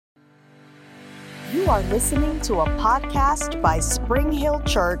You are listening to a podcast by Spring Hill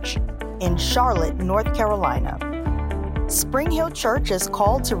Church in Charlotte, North Carolina. Spring Hill Church is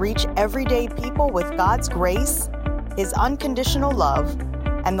called to reach everyday people with God's grace, His unconditional love,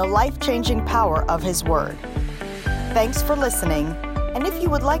 and the life-changing power of His Word. Thanks for listening, and if you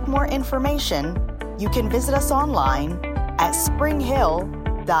would like more information, you can visit us online at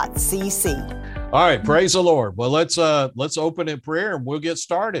springhill.cc. All right, praise the Lord. Well, let's open in prayer and we'll get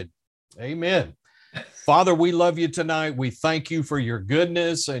started. Amen. Father, we love you tonight. We thank you for your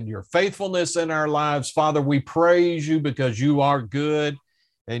goodness and your faithfulness in our lives. Father, we praise you because you are good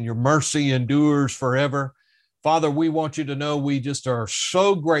and your mercy endures forever. Father, we want you to know we just are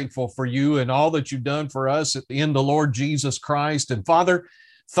so grateful for you and all that you've done for us in the Lord Jesus Christ. And Father,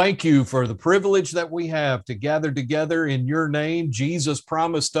 thank you for the privilege that we have to gather together in your name. Jesus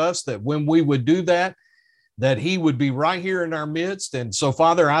promised us that when we would do that he would be right here in our midst. And so,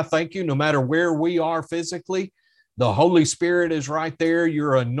 Father, I thank you no matter where we are physically, the Holy Spirit is right there.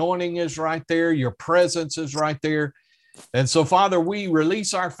 Your anointing is right there. Your presence is right there. And so, Father, we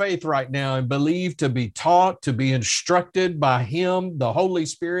release our faith right now and believe to be taught, to be instructed by Him, the Holy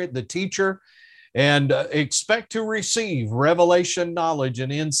Spirit, the teacher, and expect to receive revelation, knowledge,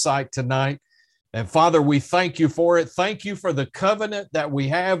 and insight tonight. And Father, we thank you for it. Thank you for the covenant that we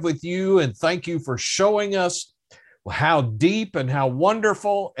have with you. And thank you for showing us how deep and how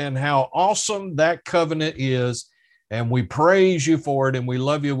wonderful and how awesome that covenant is. And we praise you for it. And we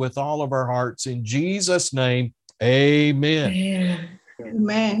love you with all of our hearts. In Jesus' name, amen.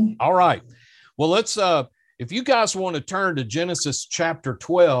 Amen. All right. Well, let's, if you guys want to turn to Genesis chapter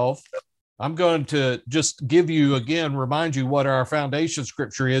 12, I'm going to just give you again, remind you what our foundation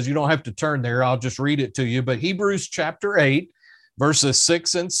scripture is. You don't have to turn there. I'll just read it to you. But Hebrews chapter 8, verses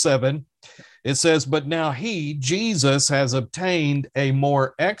 6 and 7, it says, "But now he, Jesus, has obtained a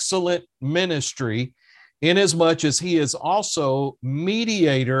more excellent ministry, inasmuch as he is also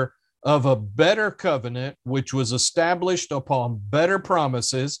mediator of a better covenant, which was established upon better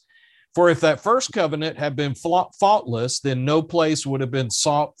promises. For if that first covenant had been faultless, then no place would have been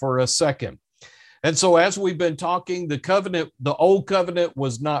sought for a second." And so as we've been talking, the old covenant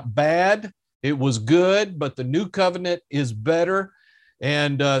was not bad. It was good, but the new covenant is better.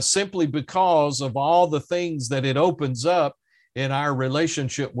 And simply because of all the things that it opens up in our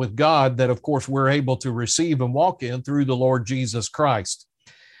relationship with God that, of course, we're able to receive and walk in through the Lord Jesus Christ.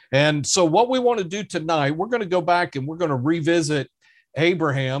 And so what we want to do tonight, we're going to go back and we're going to revisit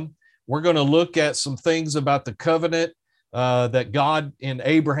Abraham. We're going to look at some things about the covenant that God and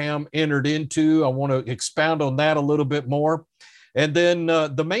Abraham entered into. I want to expound on that a little bit more. And then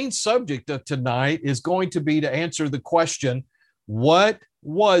the main subject of tonight is going to be to answer the question, what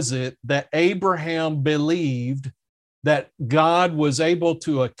was it that Abraham believed that God was able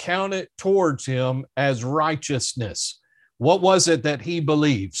to account it towards him as righteousness? What was it that he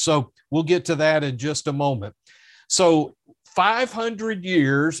believed? So we'll get to that in just a moment. So 500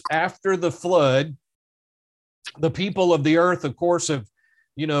 years after the flood, the people of the earth, of course, have,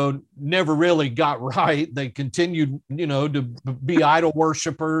 never really got right. They continued, to be idol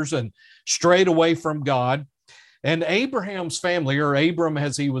worshipers and strayed away from God. And Abraham's family, or Abram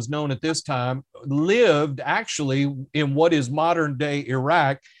as he was known at this time, lived actually in what is modern day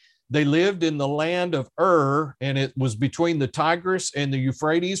Iraq. They lived in the land of Ur, and it was between the Tigris and the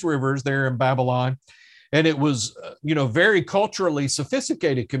Euphrates rivers there in Babylon. And it was, very culturally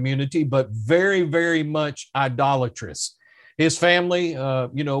sophisticated community, but very, very much idolatrous. His family,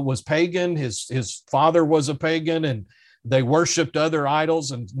 was pagan. His father was a pagan, and they worshiped other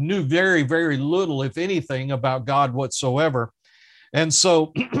idols and knew very, very little, if anything, about God whatsoever. And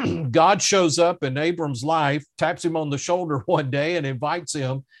so God shows up in Abram's life, taps him on the shoulder one day and invites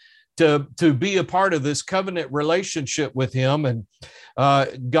him to be a part of this covenant relationship with him. And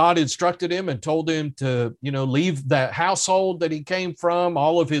God instructed him and told him to, leave that household that he came from,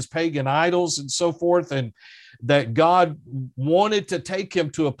 all of his pagan idols and so forth, and that God wanted to take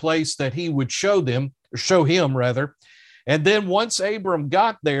him to a place that he would show him. And then once Abram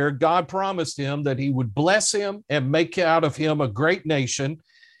got there, God promised him that he would bless him and make out of him a great nation,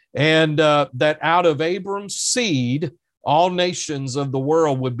 and that out of Abram's seed, all nations of the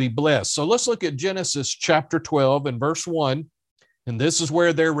world would be blessed. So let's look at Genesis chapter 12 and verse 1. And this is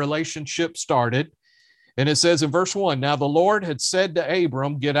where their relationship started. And it says in verse 1, "Now the Lord had said to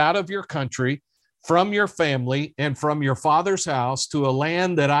Abram, get out of your country, from your family, and from your father's house to a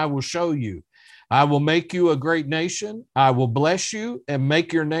land that I will show you. I will make you a great nation. I will bless you and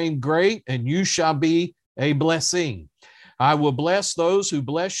make your name great, and you shall be a blessing. I will bless those who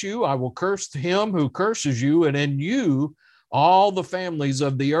bless you. I will curse him who curses you, and in you all the families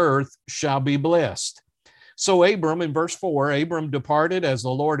of the earth shall be blessed. So Abram, in verse 4, Abram departed as the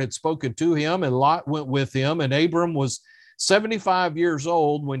Lord had spoken to him, and Lot went with him. And Abram was 75 years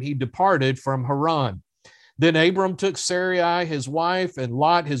old when he departed from Haran. Then Abram took Sarai his wife, and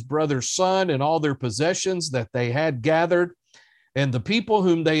Lot his brother's son, and all their possessions that they had gathered, and the people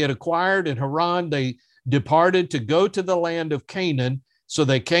whom they had acquired in Haran. They departed to go to the land of Canaan. So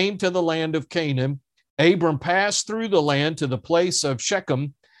they came to the land of Canaan. Abram passed through the land to the place of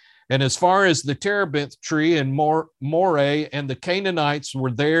Shechem, and as far as the terebinth tree and Moreh, and the Canaanites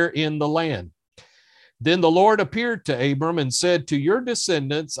were there in the land. Then the Lord appeared to Abram and said, to your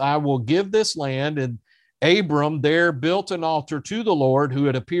descendants I will give this land. And Abram there built an altar to the Lord who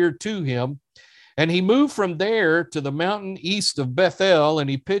had appeared to him. And he moved from there to the mountain east of Bethel, and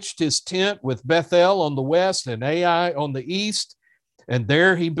he pitched his tent with Bethel on the west and Ai on the east. And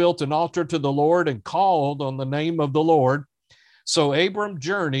there he built an altar to the Lord and called on the name of the Lord. So Abram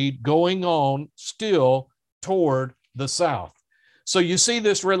journeyed, going on still toward the south. So you see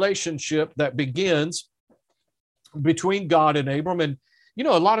this relationship that begins between God and Abram. And, you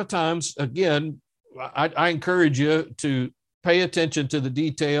know, a lot of times, again, I encourage you to pay attention to the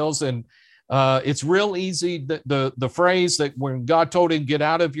details. And it's real easy, the phrase that when God told him, get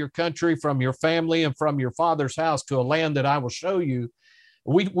out of your country, from your family, and from your father's house to a land that I will show you,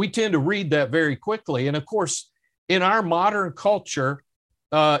 we tend to read that very quickly. And of course, in our modern culture,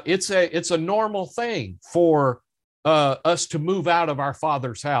 it's a normal thing for us to move out of our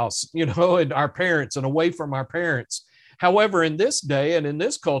father's house, you know, and our parents, and away from our parents. However, in this day and in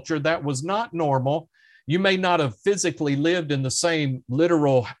this culture, that was not normal. You may not have physically lived in the same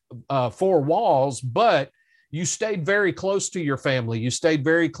literal four walls, but you stayed very close to your family. You stayed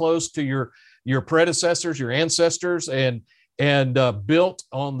very close to your predecessors, your ancestors, and built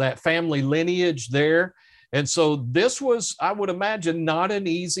on that family lineage there. And so this was, I would imagine, not an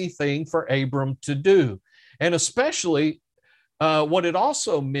easy thing for Abram to do. And especially what it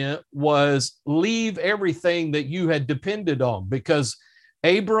also meant was leave everything that you had depended on, because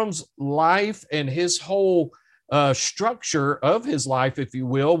Abram's life and his whole structure of his life, if you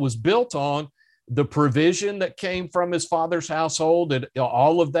will, was built on the provision that came from his father's household, and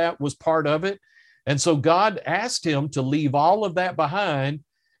all of that was part of it. And so God asked him to leave all of that behind.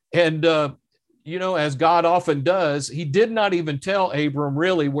 And you know, as God often does, he did not even tell Abram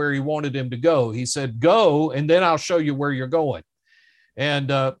really where he wanted him to go. He said, go, and then I'll show you where you're going. And,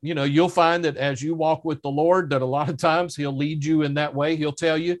 you know, you'll find that as you walk with the Lord, that a lot of times he'll lead you in that way. He'll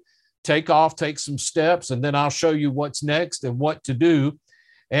tell you, take off, take some steps, and then I'll show you what's next and what to do.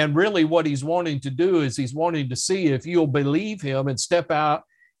 And really what he's wanting to do is he's wanting to see if you'll believe him and step out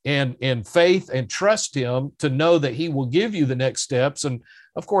in faith and trust him to know that he will give you the next steps. And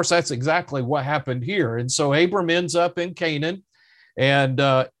of course, that's exactly what happened here. And so Abram ends up in Canaan and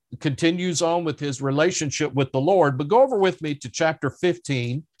continues on with his relationship with the Lord. But go over with me to chapter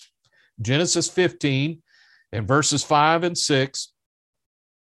 15, Genesis 15, and verses 5 and 6.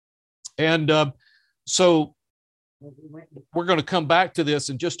 And so we're going to come back to this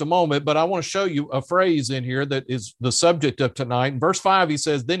in just a moment, but I want to show you a phrase in here that is the subject of tonight. In verse 5, he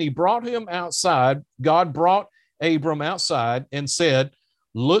says, then he brought him outside. God brought Abram outside and said,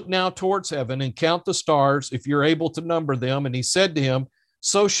 look now towards heaven and count the stars, if you're able to number them. And he said to him,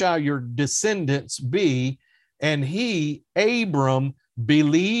 so shall your descendants be. And he, Abram,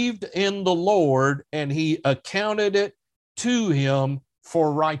 believed in the Lord, and he accounted it to him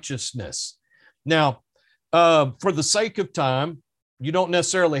for righteousness. Now, for the sake of time, you don't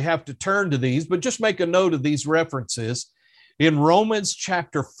necessarily have to turn to these, but just make a note of these references. In Romans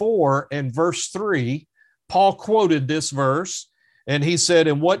chapter 4 and verse 3, Paul quoted this verse, and he said,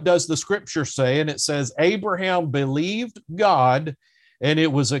 and what does the scripture say? And it says, Abraham believed God, and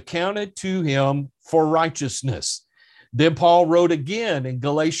it was accounted to him for righteousness. Then Paul wrote again in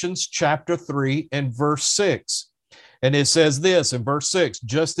Galatians chapter 3 and verse 6. And it says this in verse 6,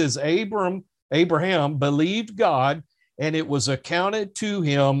 just as Abraham believed God, and it was accounted to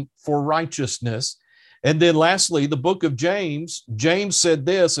him for righteousness. And then lastly, the book of James said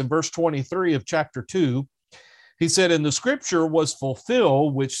this in verse 23 of chapter 2. He said, and the scripture was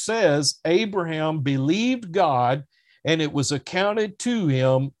fulfilled, which says, Abraham believed God, and it was accounted to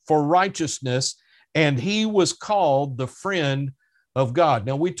him for righteousness, and he was called the friend of God.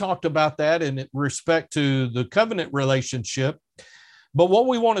 Now, we talked about that in respect to the covenant relationship, but what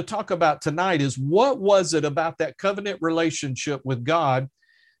we want to talk about tonight is what was it about that covenant relationship with God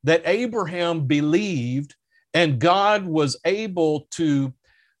that Abraham believed, and God was able to,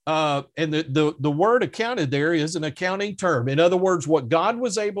 and the word accounted there is an accounting term. In other words, what God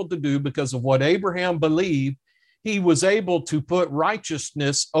was able to do because of what Abraham believed, he was able to put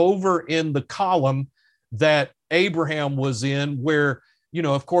righteousness over in the column that Abraham was in, where,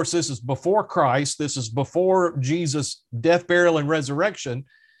 of course, this is before Christ. This is before Jesus' death, burial, and resurrection.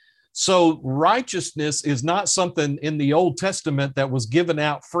 So righteousness is not something in the Old Testament that was given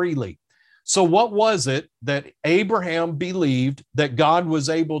out freely. So what was it that Abraham believed that God was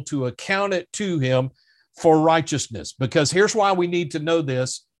able to account it to him for righteousness? Because here's why we need to know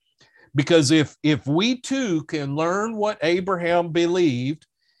this. Because if we too can learn what Abraham believed,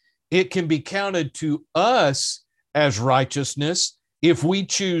 it can be counted to us as righteousness if we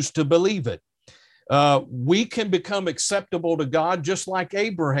choose to believe it. We can become acceptable to God just like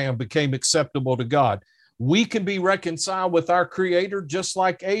Abraham became acceptable to God. We can be reconciled with our Creator just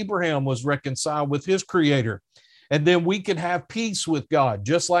like Abraham was reconciled with his Creator. And then we can have peace with God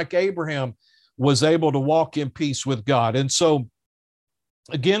just like Abraham was able to walk in peace with God. And so,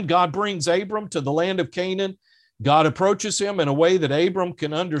 again, God brings Abram to the land of Canaan. God approaches him in a way that Abram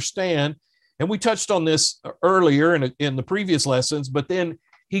can understand. And we touched on this earlier in the previous lessons, but then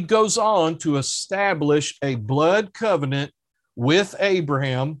he goes on to establish a blood covenant with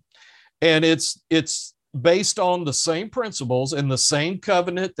Abraham. And it's based on the same principles and the same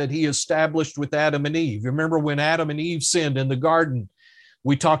covenant that he established with Adam and Eve. You remember when Adam and Eve sinned in the garden,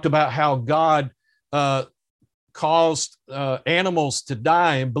 we talked about how God caused animals to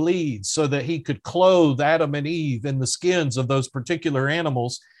die and bleed so that he could clothe Adam and Eve in the skins of those particular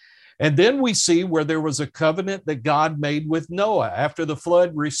animals. And then we see where there was a covenant that God made with Noah. After the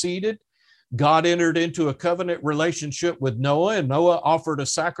flood receded, God entered into a covenant relationship with Noah, and Noah offered a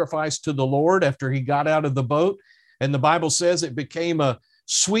sacrifice to the Lord after he got out of the boat. And the Bible says it became a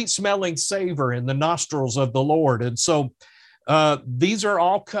sweet-smelling savor in the nostrils of the Lord. And so these are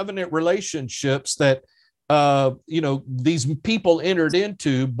all covenant relationships that these people entered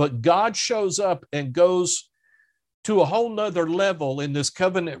into, but God shows up and goes to a whole nother level in this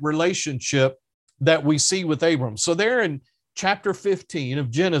covenant relationship that we see with Abram. So there in chapter 15 of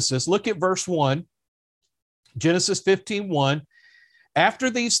Genesis, look at verse 1, Genesis 15:1.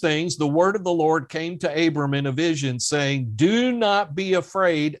 After these things, the word of the Lord came to Abram in a vision, saying, "Do not be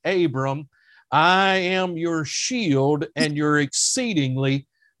afraid, Abram. I am your shield and your exceedingly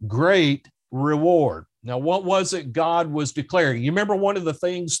great reward." Now, what was it God was declaring? You remember one of the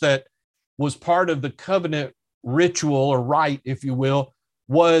things that was part of the covenant ritual or rite, if you will,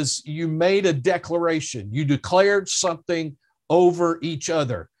 was you made a declaration. You declared something over each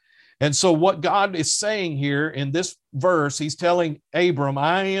other. And so what God is saying here in this verse, he's telling Abram,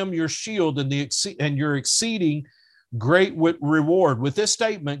 I am your shield and your exceeding great reward. With this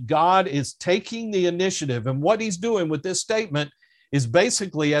statement, God is taking the initiative. And what he's doing with this statement is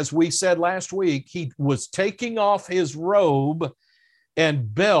basically, as we said last week, he was taking off his robe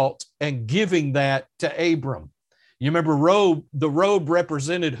and belt and giving that to Abram. You remember the robe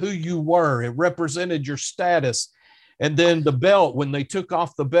represented who you were. It represented your status. And then the belt, when they took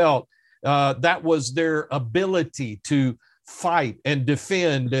off the belt, that was their ability to fight and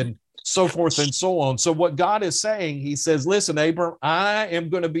defend and so forth and so on. So what God is saying, he says, listen, Abram, I am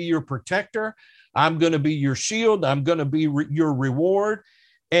going to be your protector. I'm going to be your shield. I'm going to be your reward.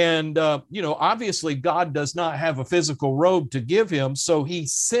 And, obviously God does not have a physical robe to give him. So he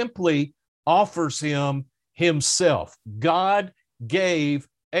simply offers him himself. God gave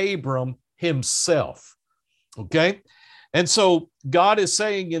Abram himself. Okay. And so God is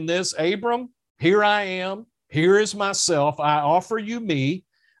saying in this, Abram, here I am. Here is myself. I offer you me.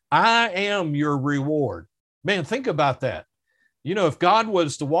 I am your reward. Man, think about that. If God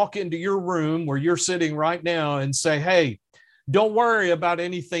was to walk into your room where you're sitting right now and say, hey, don't worry about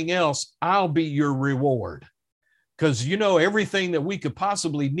anything else. I'll be your reward. Because, everything that we could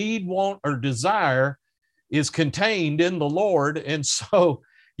possibly need, want, or desire is contained in the Lord. And so,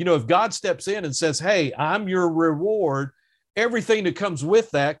 if God steps in and says, hey, I'm your reward, everything that comes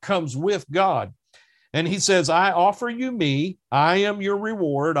with that comes with God. And he says, I offer you me. I am your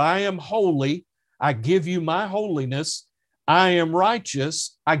reward. I am holy. I give you my holiness. I am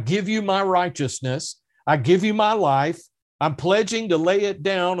righteous. I give you my righteousness. I give you my life. I'm pledging to lay it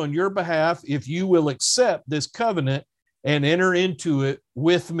down on your behalf if you will accept this covenant and enter into it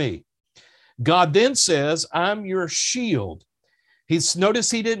with me. God then says, I'm your shield. Notice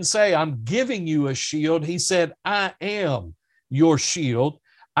he didn't say, I'm giving you a shield. He said, I am your shield.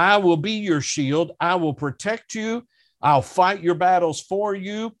 I will be your shield. I will protect you. I'll fight your battles for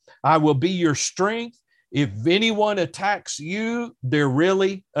you. I will be your strength. If anyone attacks you, they're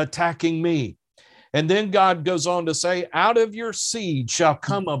really attacking me. And then God goes on to say, out of your seed shall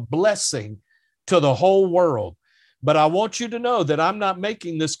come a blessing to the whole world. But I want you to know that I'm not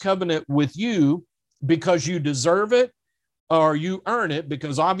making this covenant with you because you deserve it or you earn it,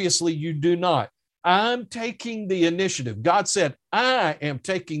 because obviously you do not. I'm taking the initiative. God said, I am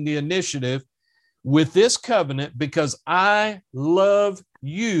taking the initiative with this covenant because I love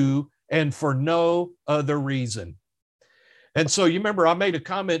you and for no other reason. And so you remember I made a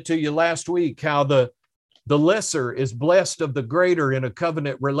comment to you last week how the lesser is blessed of the greater in a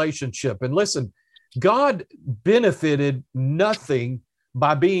covenant relationship. And listen, God benefited nothing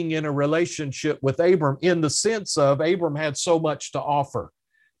by being in a relationship with Abram in the sense of Abram had so much to offer.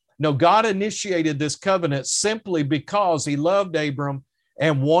 No, God initiated this covenant simply because he loved Abram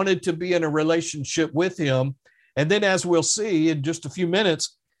and wanted to be in a relationship with him. And then, as we'll see in just a few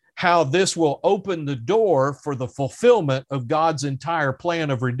minutes, how this will open the door for the fulfillment of God's entire plan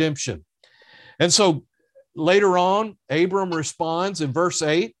of redemption. And so later on, Abram responds in verse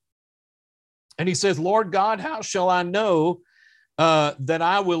 8, and he says, Lord God, how shall I know that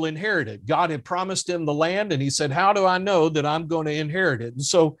I will inherit it? God had promised him the land, and he said, how do I know that I'm going to inherit it? And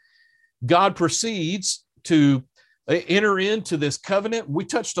so God proceeds to enter into this covenant. We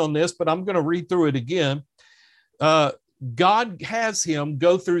touched on this, but I'm going to read through it again. God has him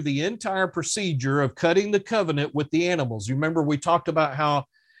go through the entire procedure of cutting the covenant with the animals. You remember we talked about how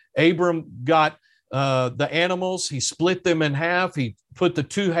Abram got the animals. He split them in half. He put the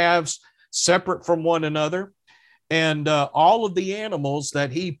two halves separate from one another. And all of the animals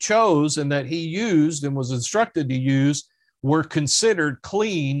that he chose and that he used and was instructed to use were considered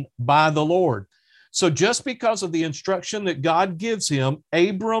clean by the Lord. So just because of the instruction that God gives him,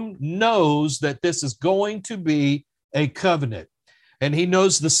 Abram knows that this is going to be a covenant. And he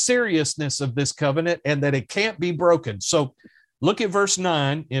knows the seriousness of this covenant and that it can't be broken. So look at verse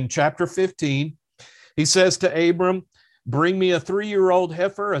 9 in chapter 15. He says to Abram, bring me a 3-year-old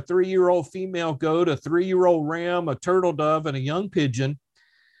heifer, a 3-year-old female goat, a 3-year-old ram, a turtle dove, and a young pigeon.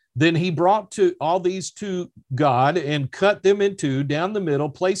 Then he brought to all these to God and cut them in two down the middle,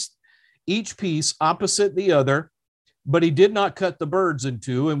 placed each piece opposite the other, but he did not cut the birds in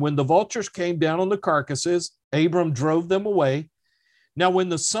two. And when the vultures came down on the carcasses, Abram drove them away. Now, when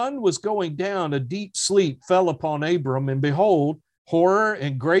the sun was going down, a deep sleep fell upon Abram, and behold, horror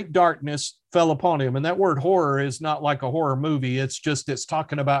and great darkness fell upon him. And that word horror is not like a horror movie. It's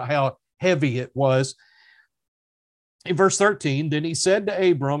talking about how heavy it was. In verse 13, then he said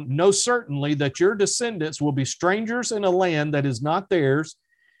to Abram, know certainly that your descendants will be strangers in a land that is not theirs,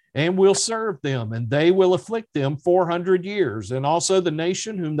 and will serve them, and they will afflict them 400 years. And also the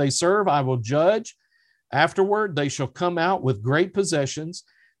nation whom they serve I will judge. Afterward they shall come out with great possessions.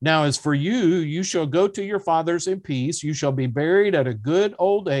 Now as for you, you shall go to your fathers in peace. You shall be buried at a good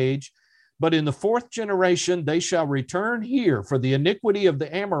old age. But in the 4th generation they shall return here, for the iniquity of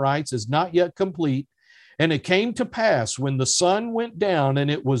the Amorites is not yet complete. And it came to pass when the sun went down and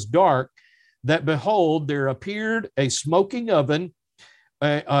it was dark, that behold, there appeared a smoking oven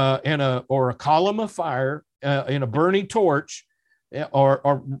or a column of fire and a burning torch,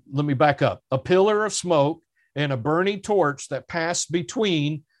 or let me back up, a pillar of smoke and a burning torch that passed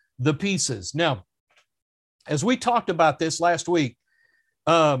between the pieces. Now, as we talked about this last week,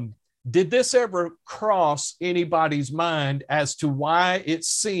 did this ever cross anybody's mind as to why it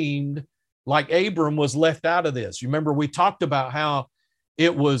seemed like Abram was left out of this? You remember we talked about how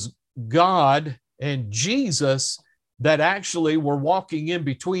it was God and Jesus that actually were walking in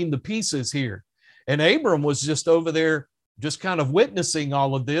between the pieces here. And Abram was just over there, just kind of witnessing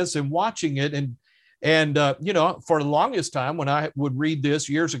all of this and watching it. And for the longest time, when I would read this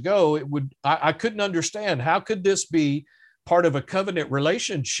years ago, I couldn't understand, how could this be part of a covenant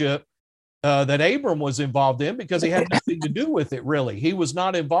relationship that Abram was involved in, because he had nothing to do with it, really. He was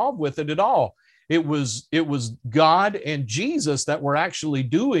not involved with it at all. It was God and Jesus that were actually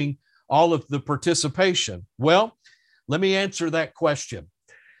doing all of the participation. Well, let me answer that question.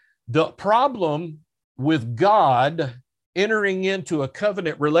 The problem with God entering into a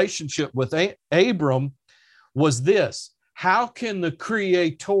covenant relationship with Abram was this: how can the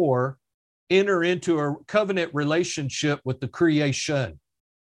Creator enter into a covenant relationship with the creation?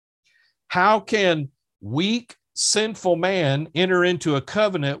 How can weak, sinful man enter into a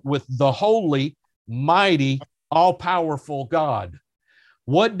covenant with the holy, mighty, all-powerful God?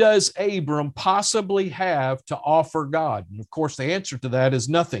 What does Abram possibly have to offer God? And of course, the answer to that is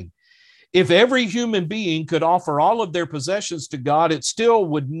nothing. If every human being could offer all of their possessions to God, it still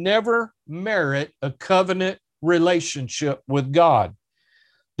would never merit a covenant relationship with God.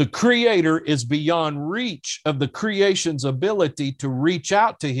 The Creator is beyond reach of the creation's ability to reach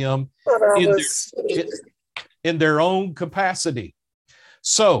out to him in their own capacity.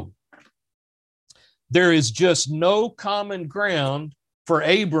 So there is just no common ground for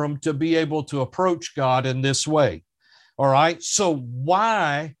Abram to be able to approach God in this way. All right. So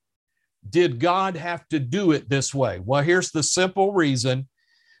why did God have to do it this way? Well, here's the simple reason: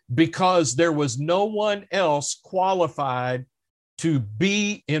 because there was no one else qualified to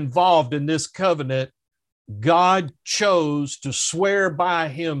be involved in this covenant. God chose to swear by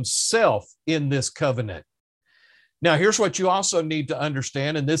himself in this covenant. Now, here's what you also need to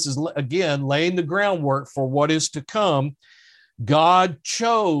understand, and this is, again, laying the groundwork for what is to come. God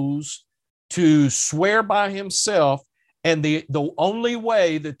chose to swear by himself, and the only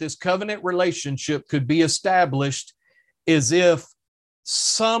way that this covenant relationship could be established is if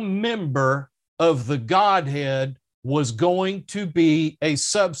some member of the Godhead was going to be a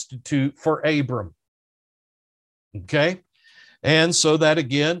substitute for Abram. Okay? And so that,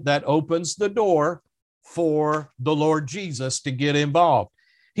 again, that opens the door for the Lord Jesus to get involved.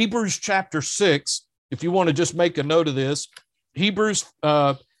 Hebrews chapter 6, if you want to just make a note of this, Hebrews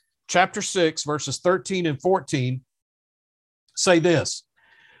chapter 6, verses 13 and 14 say this: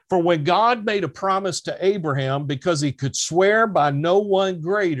 "For when God made a promise to Abraham, because he could swear by no one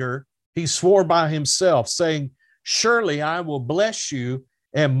greater, he swore by himself, saying, 'Surely I will bless you,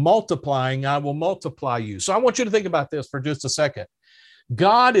 and multiplying I will multiply you.'" So I want you to think about this for just a second.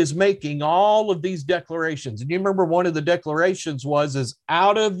 God is making all of these declarations. And you remember one of the declarations is,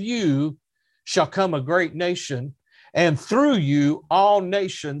 "Out of you shall come a great nation, and through you all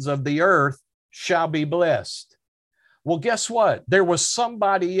nations of the earth shall be blessed." Well, guess what? There was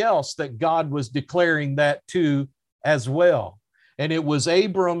somebody else that God was declaring that to as well. And it was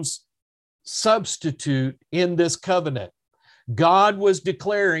Abram's substitute in this covenant. God was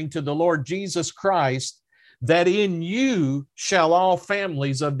declaring to the Lord Jesus Christ that in you shall all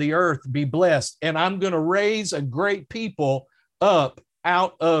families of the earth be blessed, and I'm going to raise a great people up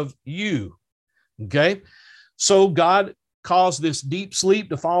out of you. Okay? So God caused this deep sleep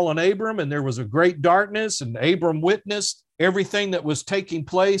to fall on Abram, and there was a great darkness, and Abram witnessed everything that was taking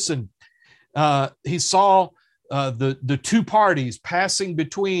place, and he saw the two parties passing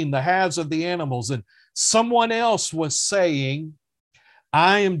between the halves of the animals, and someone else was saying,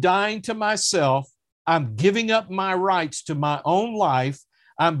 "I am dying to myself. I'm giving up my rights to my own life.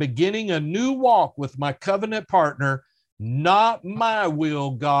 I'm beginning a new walk with my covenant partner. Not my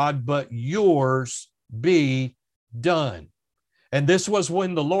will, God, but yours be done." And this was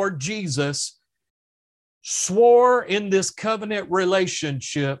when the Lord Jesus swore in this covenant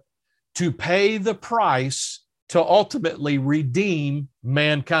relationship to pay the price to ultimately redeem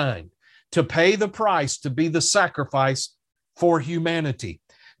mankind, to pay the price to be the sacrifice for humanity.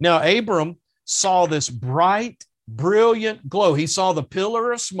 Now, Abram saw this bright, brilliant glow. He saw the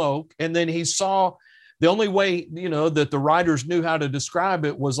pillar of smoke, and then he saw, the only way, that the writers knew how to describe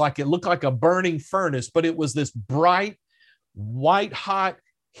it was like it looked like a burning furnace, but it was this bright, white hot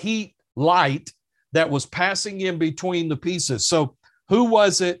heat light that was passing in between the pieces. So who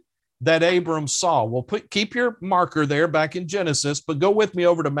was it that Abram saw? Well, keep your marker there back in Genesis, but go with me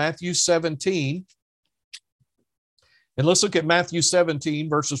over to Matthew 17. And let's look at Matthew 17,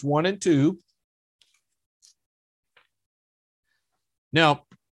 verses 1 and 2. Now,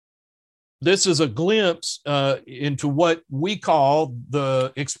 this is a glimpse into what we call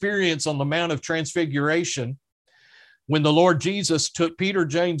the experience on the Mount of Transfiguration, when the Lord Jesus took Peter,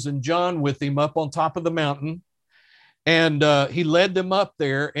 James, and John with him up on top of the mountain, and he led them up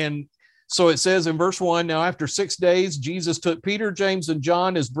there. And so it says in verse 1, "Now after 6 days, Jesus took Peter, James, and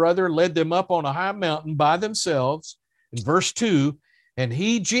John, his brother, led them up on a high mountain by themselves." In verse 2, "And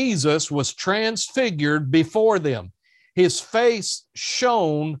he, Jesus, was transfigured before them. His face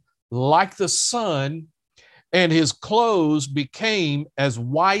shone like the sun, and his clothes became as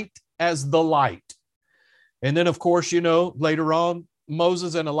white as the light." And then, of course, later on,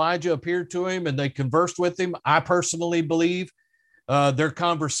 Moses and Elijah appeared to him, and they conversed with him. I personally believe their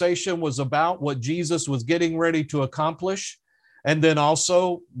conversation was about what Jesus was getting ready to accomplish, and then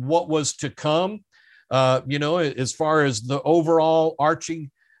also what was to come, as far as the overall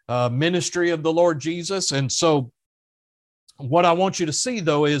arching ministry of the Lord Jesus. And so what I want you to see,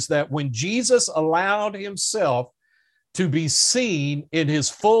 though, is that when Jesus allowed himself to be seen in his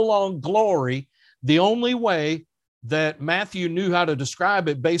full-on glory, the only way that Matthew knew how to describe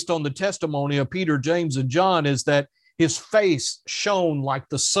it, based on the testimony of Peter, James, and John, is that his face shone like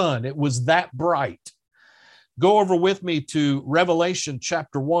the sun. It was that bright. Go over with me to Revelation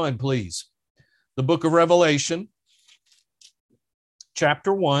chapter 1, please. The book of Revelation,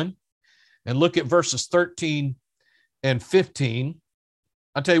 chapter 1, and look at verses 13 and 15.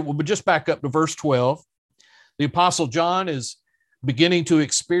 I tell you, we'll just back up to verse 12. The Apostle John is beginning to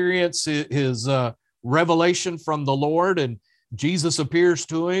experience his revelation from the Lord, and Jesus appears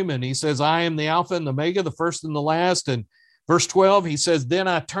to him and he says, I am the Alpha and the Omega, the first and the last. And verse 12, he says, then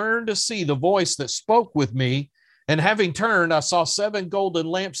I turned to see the voice that spoke with me. And having turned, I saw 7 golden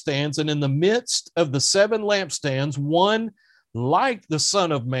lampstands. And in the midst of the 7 lampstands, one like the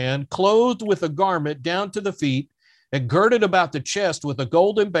Son of Man, clothed with a garment down to the feet and girded about the chest with a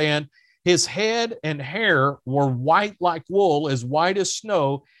golden band. His head and hair were white like wool, as white as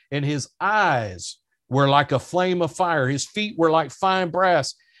snow, and his eyes were like a flame of fire. His feet were like fine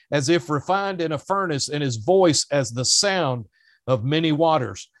brass, as if refined in a furnace, and his voice as the sound of many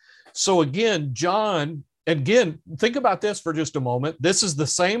waters. So again, John, again, think about this for just a moment. This is the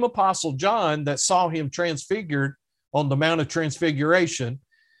same Apostle John that saw him transfigured on the Mount of Transfiguration.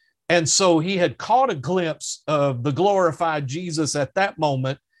 And so he had caught a glimpse of the glorified Jesus at that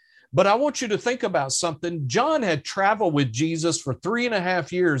moment. But I want you to think about something. John had traveled with Jesus for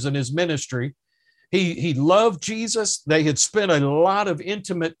 3.5 years in his ministry. He loved Jesus. They had spent a lot of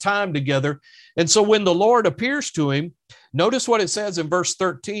intimate time together. And so when the Lord appears to him, notice what it says in verse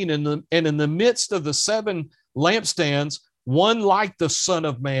 13, and in the midst of the 7 lampstands, one like the Son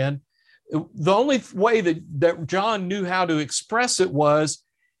of Man. The only way that John knew how to express it was,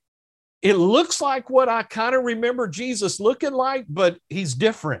 it looks like what I kind of remember Jesus looking like, but he's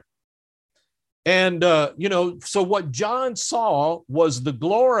different. And, so what John saw was the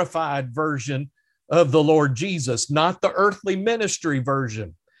glorified version of the Lord Jesus, not the earthly ministry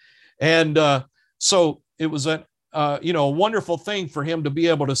version. And so it was a wonderful thing for him to be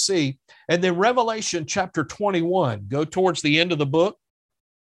able to see. And then Revelation chapter 21, go towards the end of the book.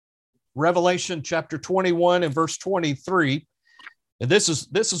 Revelation chapter 21 and verse 23. And this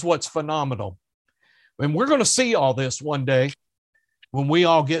is what's phenomenal. And we're going to see all this one day when we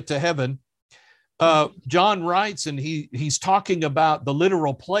all get to heaven. John writes, and he's talking about the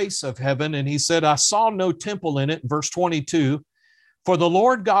literal place of heaven. And he said, I saw no temple in it, verse 22, for the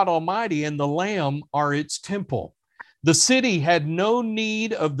Lord God Almighty and the Lamb are its temple. The city had no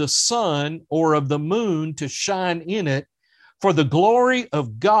need of the sun or of the moon to shine in it, for the glory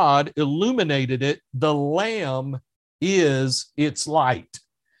of God illuminated it. The Lamb is its light.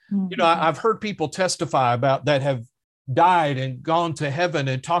 Mm-hmm. I've heard people testify about that have died and gone to heaven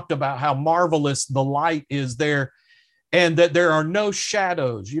and talked about how marvelous the light is there and that there are no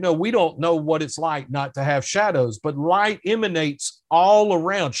shadows. We don't know what it's like not to have shadows, but light emanates all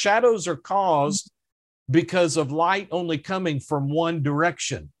around. Shadows are caused because of light only coming from one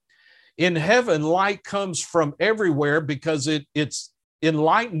direction. In heaven, light comes from everywhere because it's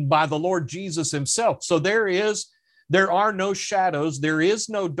enlightened by the Lord Jesus himself. So there are no shadows. There is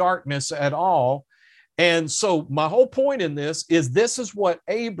no darkness at all. And so my whole point in this is what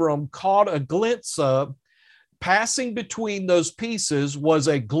Abram caught a glimpse of. Passing between those pieces was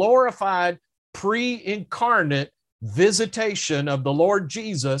a glorified pre-incarnate visitation of the Lord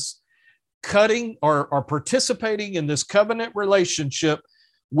Jesus, cutting or participating in this covenant relationship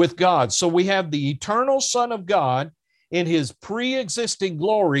with God. So we have the eternal Son of God in his pre-existing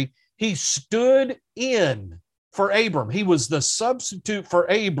glory. He stood in for Abram. He was the substitute for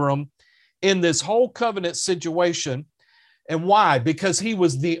Abram in this whole covenant situation. And why? Because he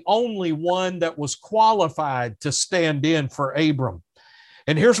was the only one that was qualified to stand in for Abram.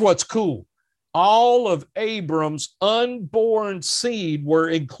 And here's what's cool. All of Abram's unborn seed were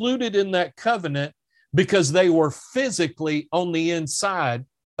included in that covenant because they were physically on the inside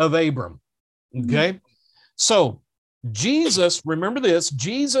of Abram. Okay? So Jesus, remember this,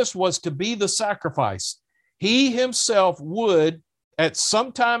 Jesus was to be the sacrifice. He himself would, at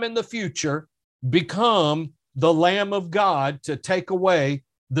some time in the future, become the Lamb of God to take away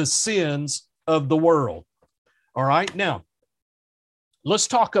the sins of the world. All right, now, let's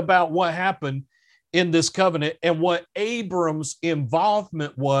talk about what happened in this covenant and what Abram's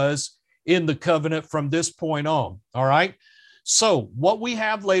involvement was in the covenant from this point on. All right, so what we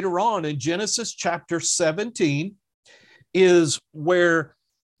have later on in Genesis chapter 17 is where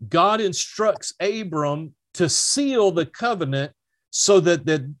God instructs Abram to seal the covenant so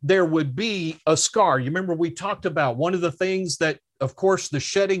that there would be a scar. You remember we talked about one of the things that, of course, the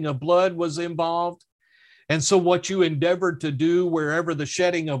shedding of blood was involved. And so what you endeavored to do wherever the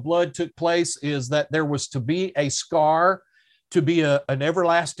shedding of blood took place is that there was to be a scar, to be an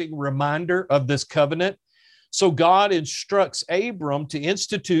everlasting reminder of this covenant. So God instructs Abram to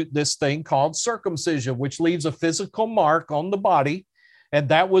institute this thing called circumcision, which leaves a physical mark on the body. And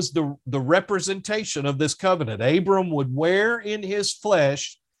that was the representation of this covenant. Abram would wear in his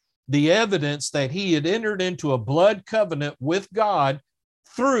flesh the evidence that he had entered into a blood covenant with God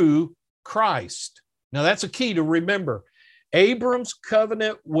through Christ. Now, that's a key to remember. Abram's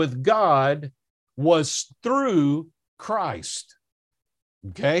covenant with God was through Christ.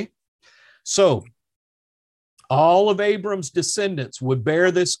 Okay? So all of Abram's descendants would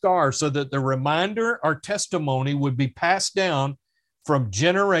bear this scar so that the reminder or testimony would be passed down from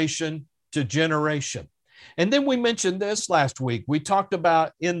generation to generation. And then we mentioned this last week. We talked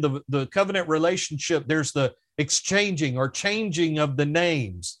about in the covenant relationship, there's the exchanging or changing of the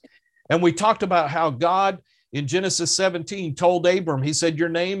names. And we talked about how God in Genesis 17 told Abram, he said, your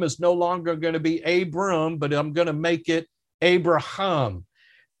name is no longer going to be Abram, but I'm going to make it Abraham.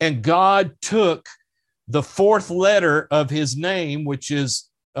 And God took the fourth letter of his name, which is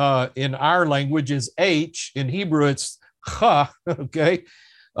in our language is H. In Hebrew, it's Cha, okay?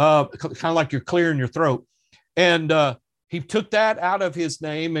 Kind of like you're clearing your throat. And he took that out of his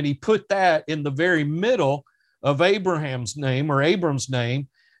name and he put that in the very middle of Abraham's name or Abram's name.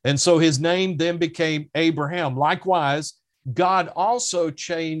 And so his name then became Abraham. Likewise, God also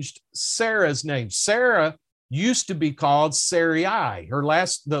changed Sarah's name. Sarah used to be called Sarai.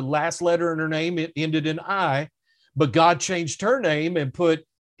 The last letter in her name, it ended in I, but God changed her name and put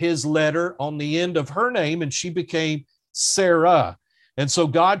his letter on the end of her name, and she became Sarah. And so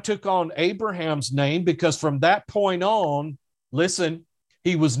God took on Abraham's name because from that point on, listen,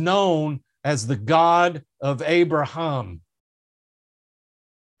 he was known as the God of Abraham.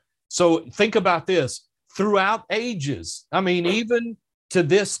 So think about this. Throughout ages, I mean, even to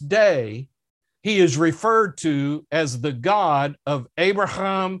this day, he is referred to as the God of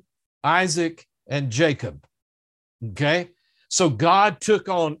Abraham, Isaac, and Jacob. Okay? So God took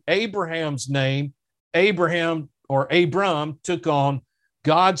on Abraham's name. Abraham or Abram took on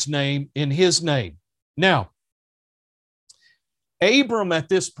God's name in his name. Now, Abram at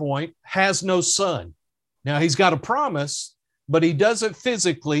this point has no son. Now, he's got a promise, but he doesn't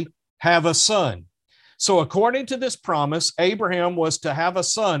physically have a son. So according to this promise, Abraham was to have a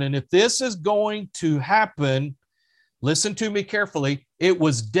son. And if this is going to happen, listen to me carefully, it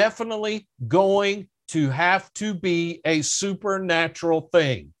was definitely going to have to be a supernatural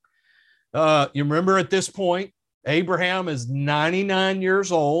thing. You remember at this point, Abraham is 99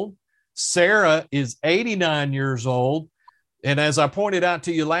 years old. Sarah is 89 years old. And as I pointed out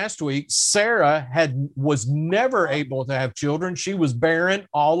to you last week, Sarah was never able to have children. She was barren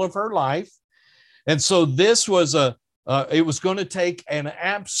all of her life. And so this was it was going to take an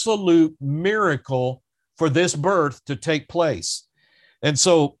absolute miracle for this birth to take place. And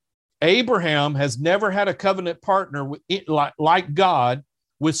so Abraham has never had a covenant partner like God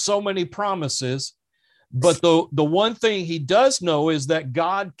with so many promises. But the one thing he does know is that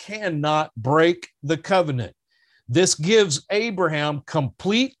God cannot break the covenant. This gives Abraham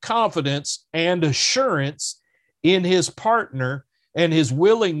complete confidence and assurance in his partner and his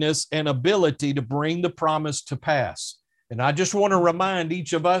willingness and ability to bring the promise to pass. And I just want to remind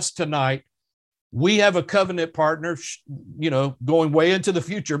each of us tonight, we have a covenant partner, going way into the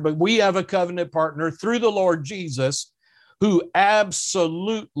future, but we have a covenant partner through the Lord Jesus who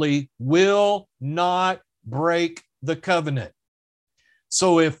absolutely will not break the covenant.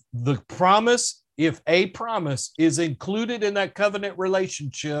 So if a promise is included in that covenant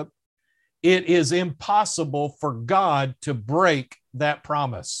relationship, it is impossible for God to break that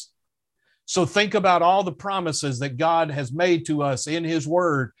promise. So think about all the promises that God has made to us in his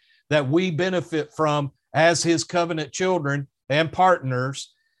word that we benefit from as his covenant children and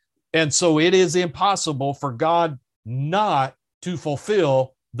partners. And so it is impossible for God not to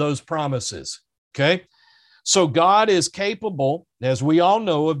fulfill those promises. Okay. So God is capable, as we all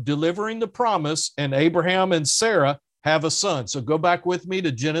know, of delivering the promise, and Abraham and Sarah have a son. So go back with me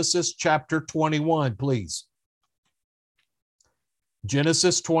to Genesis chapter 21, please.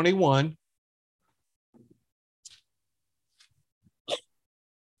 Genesis 21.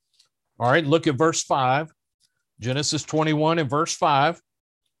 All right, look at verse 5. Genesis 21 and verse 5.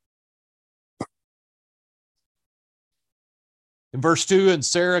 In verse 2, and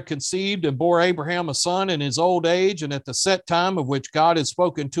Sarah conceived and bore Abraham a son in his old age, and at the set time of which God had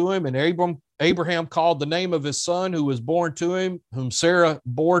spoken to him, and Abraham called the name of his son who was born to him, whom Sarah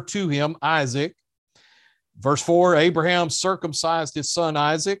bore to him, Isaac. Verse 4, Abraham circumcised his son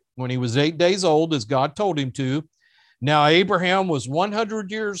Isaac when he was 8 days old, as God told him to. Now Abraham was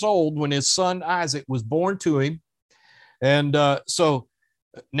 100 years old when his son Isaac was born to him. And so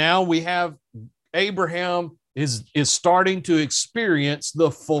now we have Abraham is starting to experience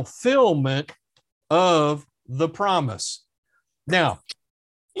the fulfillment of the promise. Now,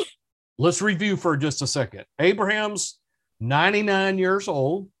 let's review for just a second. Abraham's 99 years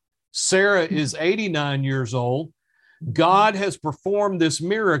old. Sarah is 89 years old. God has performed this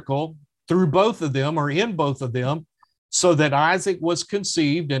miracle through both of them, or in both of them, so that Isaac was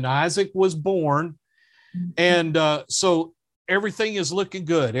conceived and Isaac was born. And so everything is looking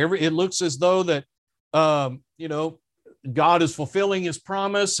good. It looks as though that, God is fulfilling his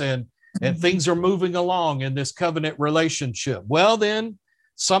promise and things are moving along in this covenant relationship. Well, then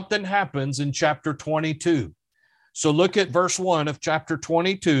something happens in chapter 22. So look at verse 1 of chapter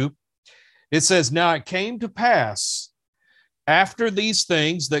 22. It says, now it came to pass after these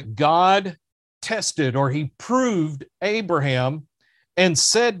things that God tested, or he proved Abraham and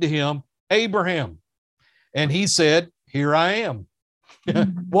said to him, Abraham. And he said, here I am.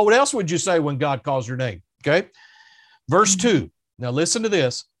 What else would you say when God calls your name? Okay. Verse 2. Now listen to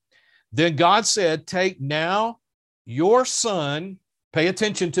this. Then God said, take now your son, pay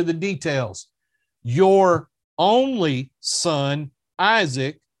attention to the details, your only son,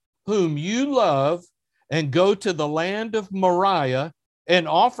 Isaac, whom you love, and go to the land of Moriah and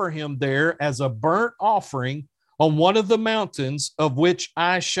offer him there as a burnt offering on one of the mountains of which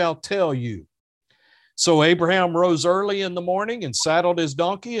I shall tell you. So Abraham rose early in the morning and saddled his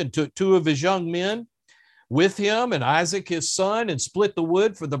donkey and took 2 of his young men with him and Isaac his son, and split the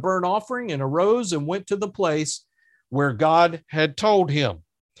wood for the burnt offering, and arose and went to the place where God had told him.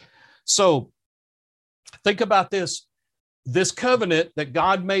 So think about this covenant that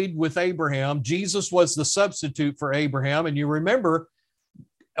God made with Abraham. Jesus was the substitute for Abraham. And you remember,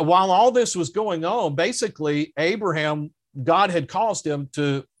 while all this was going on, basically Abraham, God had caused him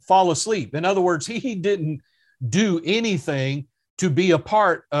to fall asleep. In other words, he didn't do anything to be a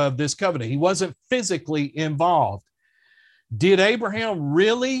part of this covenant. He wasn't physically involved. Did Abraham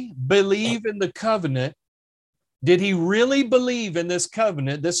really believe in the covenant? Did he really believe in this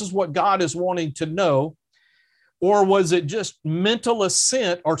covenant? This is what God is wanting to know. Or was it just mental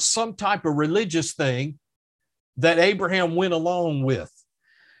assent or some type of religious thing that Abraham went along with?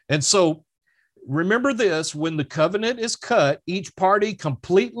 And so remember this, when the covenant is cut, each party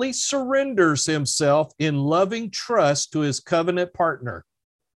completely surrenders himself in loving trust to his covenant partner.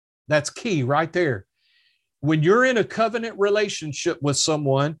 That's key right there. When you're in a covenant relationship with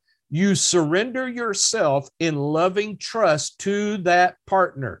someone, you surrender yourself in loving trust to that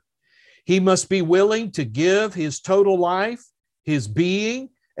partner. He must be willing to give his total life, his being,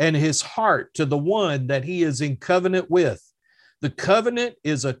 and his heart to the one that he is in covenant with. The covenant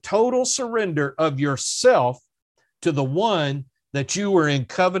is a total surrender of yourself to the one that you were in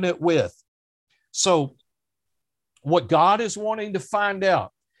covenant with. So what God is wanting to find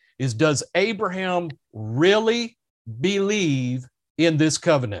out is, does Abraham really believe in this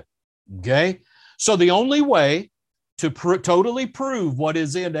covenant? Okay. So the only way to totally prove what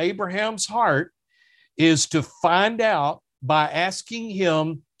is in Abraham's heart is to find out by asking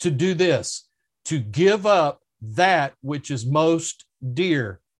him to do this, to give up that which is most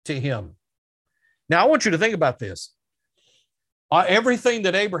dear to him. Now, I want you to think about this. Everything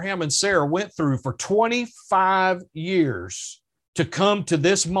that Abraham and Sarah went through for 25 years to come to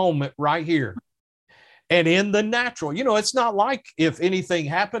this moment right here. And in the natural, it's not like if anything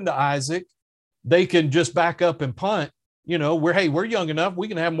happened to Isaac, they can just back up and punt. We're young enough, we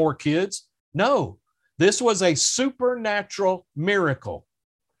can have more kids. No, this was a supernatural miracle.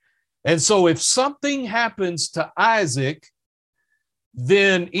 And so if something happens to Isaac,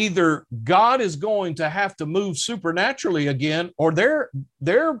 then either God is going to have to move supernaturally again, or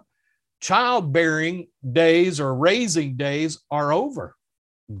their childbearing days or raising days are over.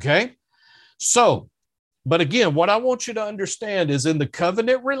 Okay. So, but again, what I want you to understand is, in the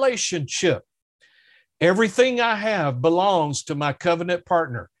covenant relationship, everything I have belongs to my covenant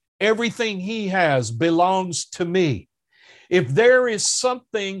partner. Everything he has belongs to me. If there is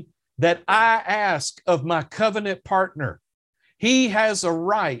something that I ask of my covenant partner, he has a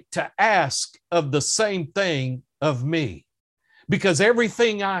right to ask of the same thing of me, because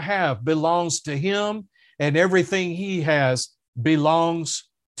everything I have belongs to him and everything he has belongs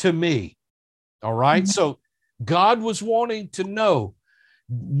to me. All right. So God was wanting to know,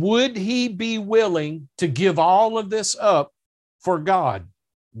 would he be willing to give all of this up for God?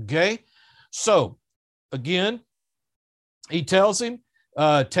 Okay. So again, he tells him,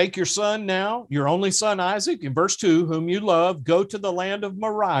 take your son now, your only son Isaac, in verse 2, whom you love, go to the land of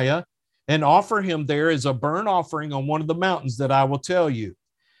Moriah and offer him there as a burnt offering on one of the mountains that I will tell you.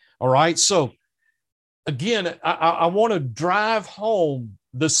 All right. So again, I want to drive home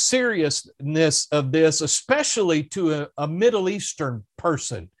the seriousness of this, especially to a Middle Eastern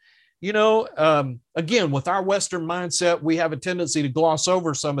person. Again, with our Western mindset, we have a tendency to gloss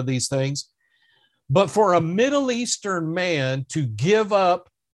over some of these things. But for a Middle Eastern man to give up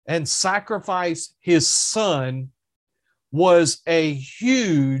and sacrifice his son was a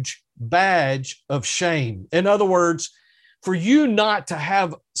huge badge of shame. In other words, for you not to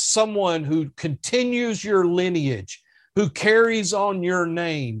have someone who continues your lineage, who carries on your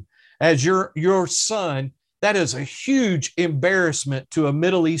name as your son, that is a huge embarrassment to a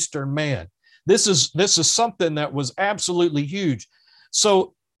Middle Eastern man. This is something that was absolutely huge.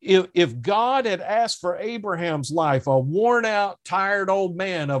 So if God had asked for Abraham's life, a worn out, tired old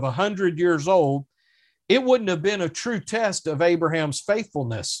man of 100 years old, it wouldn't have been a true test of Abraham's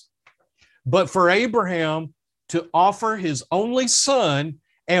faithfulness. But for Abraham to offer his only son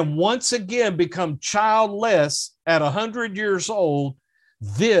and once again become childless at 100 years old,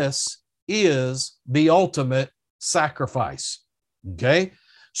 this is the ultimate sacrifice. Okay?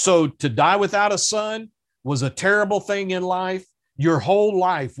 So to die without a son was a terrible thing in life. Your whole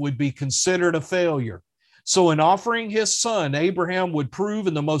life would be considered a failure. So in offering his son, Abraham would prove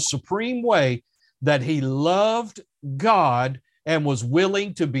in the most supreme way that he loved God and was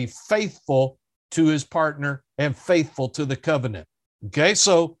willing to be faithful to his partner and faithful to the covenant. Okay,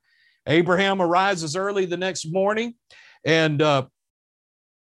 so Abraham arises early the next morning. And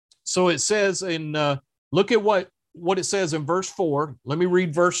so it says look at what it says in verse 4. Let me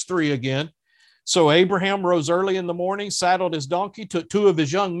read verse 3 again. So Abraham rose early in the morning, saddled his donkey, took 2 of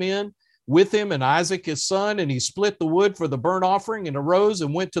his young men with him and Isaac his son, and he split the wood for the burnt offering and arose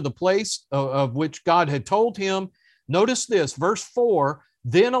and went to the place of which God had told him. Notice this, verse 4,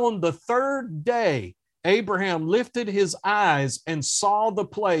 then on the 3rd day, Abraham lifted his eyes and saw the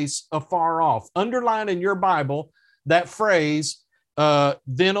place afar off. Underline in your Bible that phrase,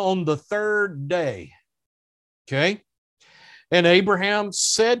 then on the 3rd day. Okay. And Abraham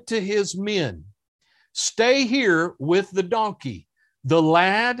said to his men, stay here with the donkey. The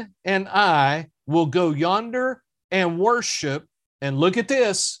lad and I will go yonder and worship. And look at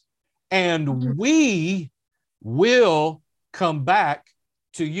this. And we will come back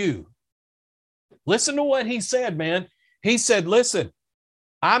to you. Listen to what he said, man. He said, listen,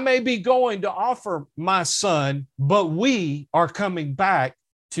 I may be going to offer my son, but we are coming back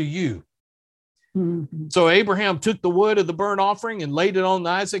to you. Mm-hmm. So Abraham took the wood of the burnt offering and laid it on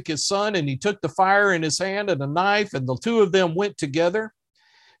Isaac, his son, and he took the fire in his hand and a knife, and the 2 of them went together.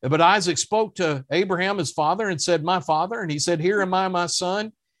 But Isaac spoke to Abraham, his father, and said, my father. And he said, here am I, my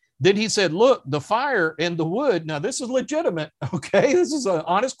son. Then he said, look, the fire and the wood. Now, this is legitimate. Okay, this is an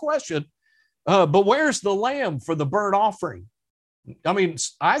honest question. But where's the lamb for the burnt offering? I mean,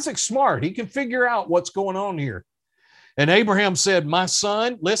 Isaac's smart. He can figure out what's going on here. And Abraham said, my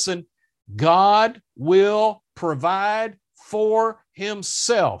son, listen, God will provide for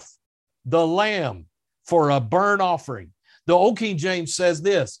himself the lamb for a burnt offering. The Old King James says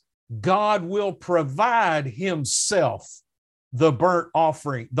this, God will provide himself the burnt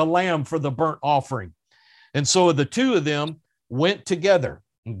offering, the lamb for the burnt offering. And so the 2 of them went together.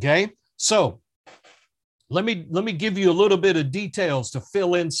 Okay. So let me give you a little bit of details to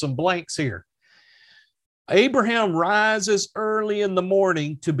fill in some blanks here. Abraham rises early in the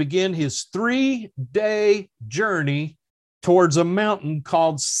morning to begin his 3-day journey towards a mountain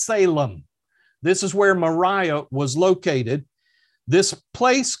called Salem. This is where Moriah was located. This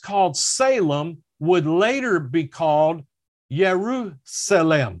place called Salem would later be called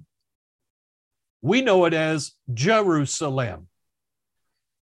Jerusalem. We know it as Jerusalem.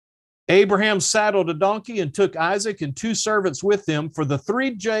 Abraham saddled a donkey and took Isaac and 2 servants with him for the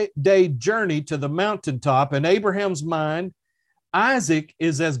 3-day journey to the mountaintop. In Abraham's mind, Isaac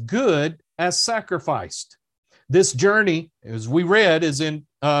is as good as sacrificed. This journey, as we read, is in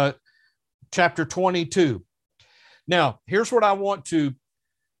chapter 22. Now, here's what I want to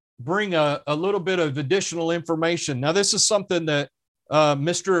bring a little bit of additional information. Now, this is something that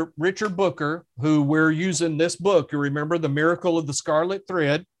Mr. Richard Booker, who we're using this book, you remember, The Miracle of the Scarlet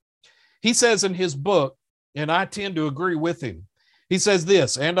Thread, he says in his book, and I tend to agree with him, he says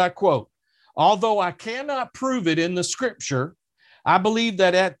this, and I quote, although I cannot prove it in the scripture, I believe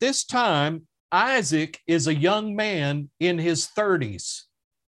that at this time, Isaac is a young man in his 30s.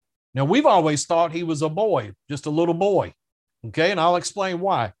 Now, we've always thought he was a boy, just a little boy, okay? And I'll explain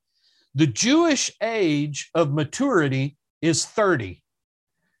why. The Jewish age of maturity is 30.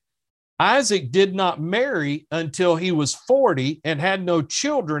 Isaac did not marry until he was 40 and had no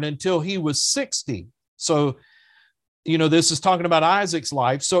children until he was 60. So, this is talking about Isaac's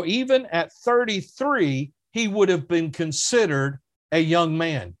life. So even at 33, he would have been considered a young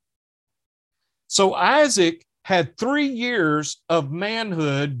man. So Isaac had 3 years of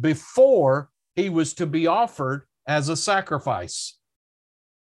manhood before he was to be offered as a sacrifice.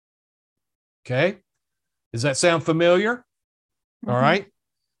 Okay. Does that sound familiar? Mm-hmm. All right.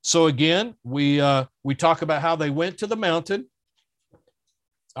 So again, we talk about how they went to the mountain.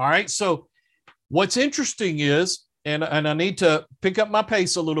 All right. So what's interesting is and I need to pick up my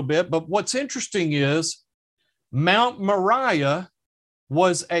pace a little bit, but what's interesting is Mount Moriah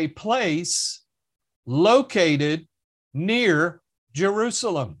was a place located near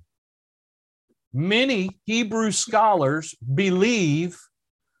Jerusalem. Many Hebrew scholars believe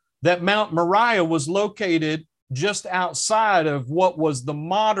that Mount Moriah was located just outside of what was the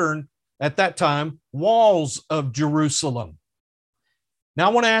modern, at that time, walls of Jerusalem. Now,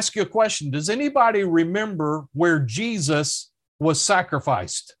 I want to ask you a question. Does anybody remember where Jesus was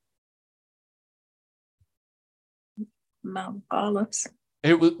sacrificed? Mount Olives.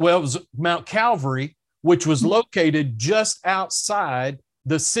 It was Mount Calvary, which was located just outside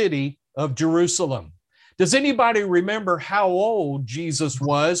the city of Jerusalem. Does anybody remember how old Jesus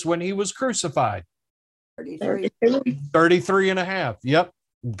was when he was crucified? 33 and a half. Yep.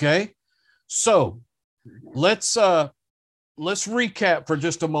 Okay. So let's recap for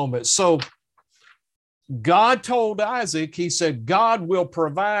just a moment. So God told Isaac, he said, God will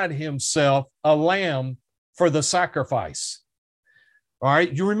provide himself a lamb for the sacrifice. All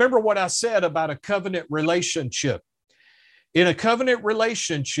right. You remember what I said about a covenant relationship. In a covenant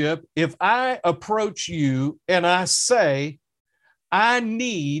relationship, if I approach you and I say, I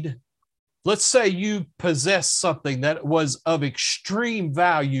need, let's say you possess something that was of extreme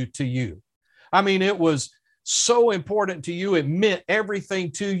value to you. I mean, it was so important to you. It meant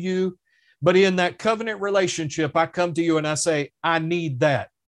everything to you. But in that covenant relationship, I come to you and I say, I need that.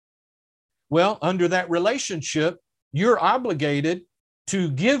 Well, under that relationship, you're obligated to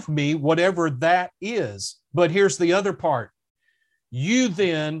give me whatever that is. But here's the other part. You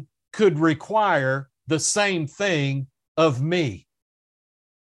then could require the same thing of me.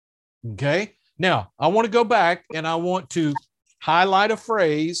 Okay. Now, I want to go back and I want to highlight a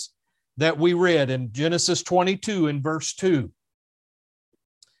phrase that we read in Genesis 22 in verse 2.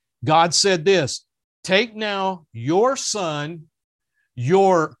 God said this, take now your son,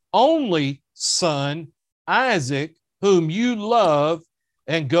 your only son, Isaac, whom you love,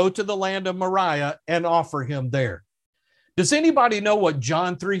 and go to the land of Moriah and offer him there. Does anybody know what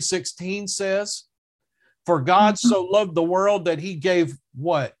John 3:16 says? For God so loved the world that he gave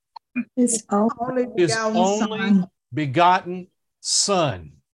what? His only begotten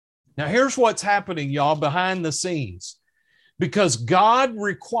son. Now, here's what's happening, y'all, behind the scenes. Because God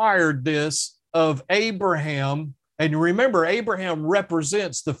required this of Abraham. And remember, Abraham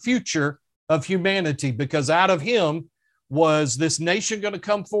represents the future of humanity, because out of him was this nation going to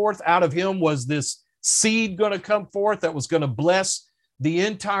come forth. Out of him was this seed going to come forth that was going to bless the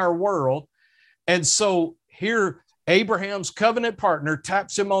entire world. And so here, Abraham's covenant partner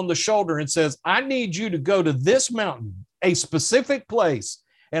taps him on the shoulder and says, I need you to go to this mountain, a specific place,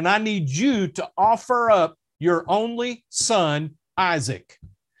 and I need you to offer up your only son, Isaac.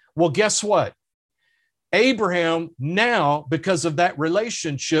 Well, guess what? Abraham now, because of that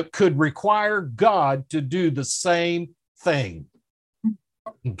relationship, could require God to do the same thing.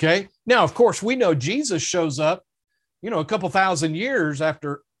 Okay. Now, of course, we know Jesus shows up, a couple thousand years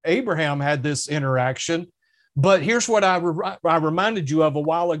after Abraham had this interaction. But here's what I reminded you of a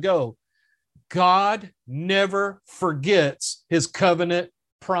while ago. God never forgets his covenant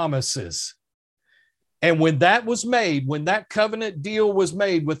promises. And when that was made, when that covenant deal was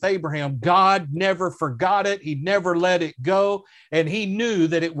made with Abraham, God never forgot it. He never let it go. And he knew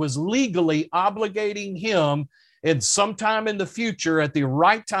that it was legally obligating him and sometime in the future, at the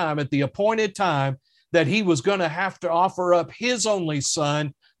right time, at the appointed time, that he was going to have to offer up his only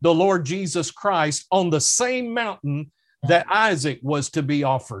son, the Lord Jesus Christ, on the same mountain that Isaac was to be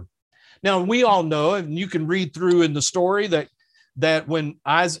offered. Now, we all know, and you can read through in the story, that when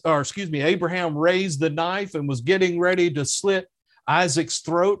Abraham raised the knife and was getting ready to slit Isaac's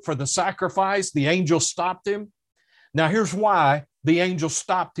throat for the sacrifice, the angel stopped him. Now, here's why the angel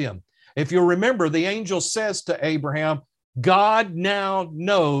stopped him. If you'll remember, the angel says to Abraham, God now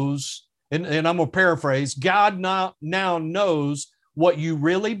knows, and I'm going to paraphrase, God now knows what you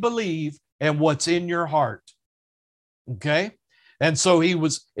really believe and what's in your heart. Okay? And so he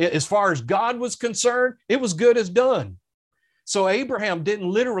was, as far as God was concerned, it was good as done. So Abraham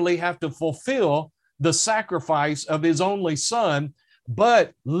didn't literally have to fulfill the sacrifice of his only son,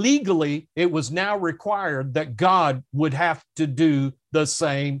 but legally it was now required that God would have to do the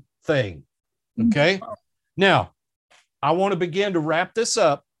same thing. Okay. Now, I want to begin to wrap this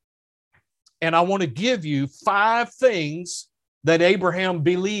up, and I want to give you 5 things that Abraham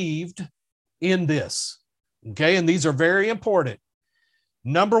believed in this. Okay. And these are very important.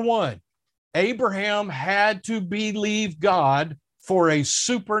 Number 1, Abraham had to believe God for a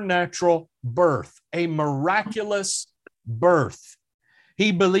supernatural birth, a miraculous birth.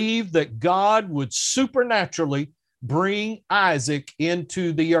 He believed that God would supernaturally bring Isaac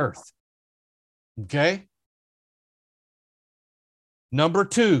into the earth. Okay. Number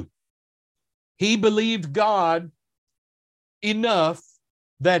two, he believed God enough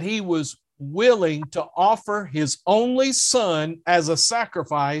that he was willing to offer his only son as a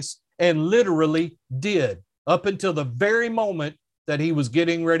sacrifice, and literally did up until the very moment that he was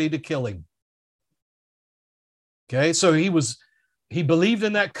getting ready to kill him. Okay, so he believed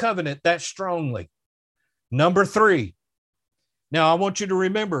in that covenant that strongly. Number three. Now I want you to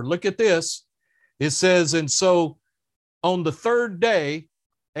remember, look at this. It says, and so on the third day,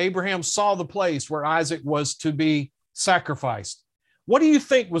 Abraham saw the place where Isaac was to be sacrificed. What do you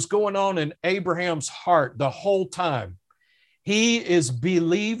think was going on in Abraham's heart the whole time? He is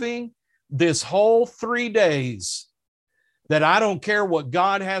believing this whole 3 days that I don't care what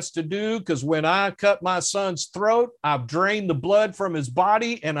God has to do, because when I cut my son's throat, I've drained the blood from his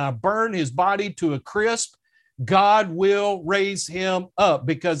body and I burn his body to a crisp. God will raise him up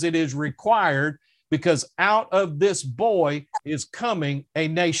because it is required, because out of this boy is coming a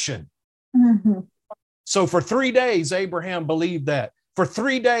nation. Mm-hmm. So for 3 days, Abraham believed that. For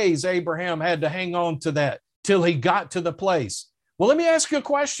 3 days, Abraham had to hang on to that till he got to the place. Well, let me ask you a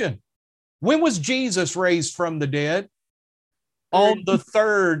question. When was Jesus raised from the dead? On the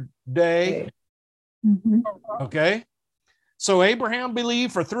third day. Mm-hmm. Okay. So Abraham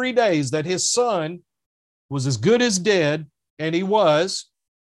believed for 3 days that his son was as good as dead, and he was.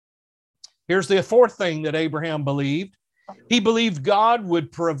 Here's the fourth thing that Abraham believed. He believed God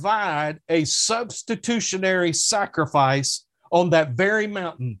would provide a substitutionary sacrifice on that very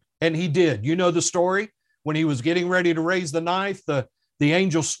mountain, and he did. You know the story. When he was getting ready to raise the knife, the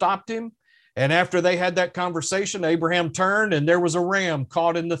angel stopped him. And after they had that conversation, Abraham turned, and there was a ram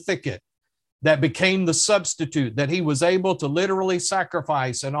caught in the thicket that became the substitute that he was able to literally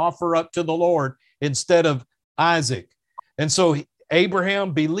sacrifice and offer up to the Lord instead of Isaac. And so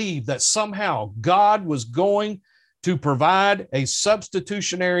Abraham believed that somehow God was going to provide a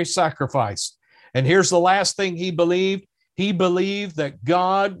substitutionary sacrifice. And here's the last thing he believed. He believed that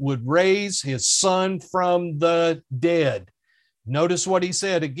God would raise his son from the dead. Notice what he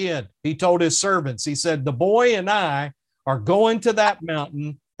said again. He told his servants, he said, the boy and I are going to that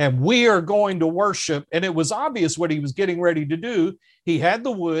mountain and we are going to worship. And it was obvious what he was getting ready to do. He had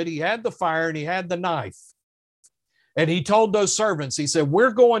the wood, he had the fire, and he had the knife. And he told those servants, he said,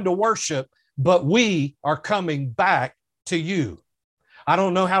 we're going to worship, but we are coming back to you. I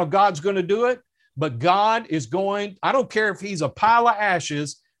don't know how God's going to do it, but God is going, I don't care if he's a pile of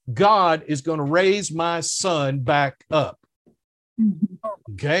ashes, God is going to raise my son back up.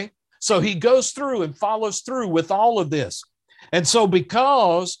 Okay. So he goes through and follows through with all of this. And so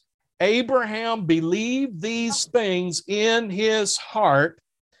because Abraham believed these things in his heart,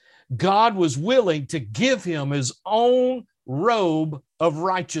 God was willing to give him his own robe of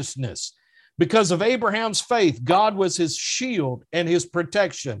righteousness. Because of Abraham's faith, God was his shield and his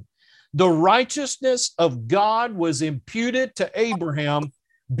protection. The righteousness of God was imputed to Abraham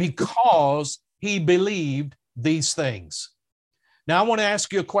because he believed these things. Now, I want to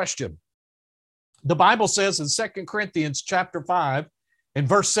ask you a question. The Bible says in 2 Corinthians chapter 5 and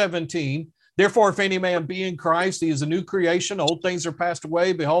verse 17, therefore, if any man be in Christ, he is a new creation. Old things are passed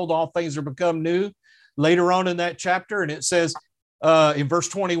away. Behold, all things are become new. Later on in that chapter, and it says in verse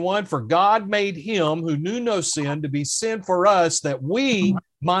 21, for God made him who knew no sin to be sin for us, that we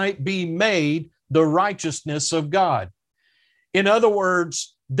might be made the righteousness of God. In other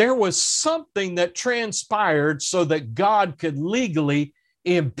words, there was something that transpired so that God could legally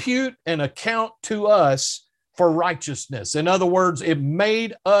impute an account to us for righteousness. In other words, it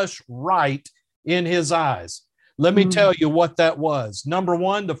made us right in his eyes. Let me tell you what that was. Number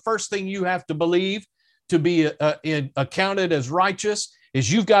one, the first thing you have to believe to be accounted as righteous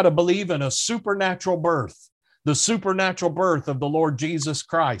is you've got to believe in a supernatural birth, the supernatural birth of the Lord Jesus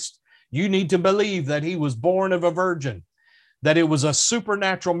Christ. You need to believe that he was born of a virgin, that it was a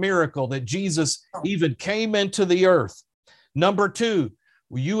supernatural miracle that Jesus even came into the earth. Number two,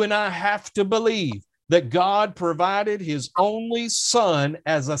 you and I have to believe that God provided his only son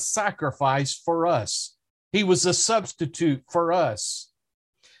as a sacrifice for us. He was a substitute for us.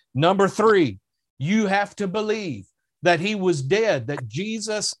 Number three, you have to believe that he was dead, that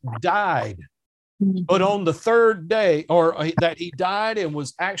Jesus died, but on the third day, or that he died and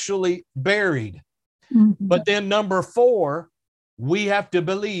was actually buried. But then number four, we have to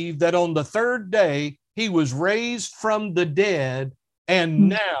believe that on the third day, he was raised from the dead, and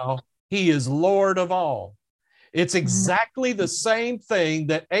now he is Lord of all. It's exactly the same thing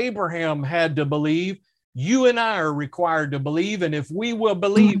that Abraham had to believe you and I are required to believe. And if we will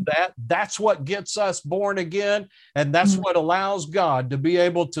believe that, that's what gets us born again. And that's what allows God to be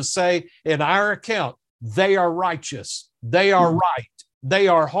able to say in our account, they are righteous, they are right, they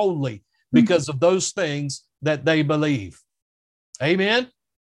are holy because of those things that they believe. Amen.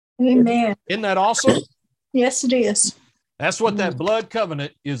 Amen. Isn't that awesome? Yes, it is. That's what that blood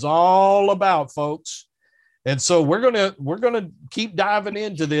covenant is all about, folks. And so we're gonna keep diving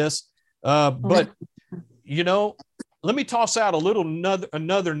into this. But you know, let me toss out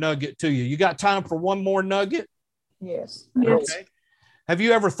another nugget to you. You got time for one more nugget? Yes. Okay. Have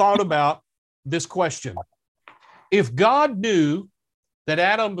you ever thought about this question? If God knew that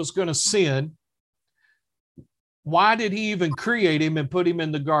Adam was going to sin, why did he even create him and put him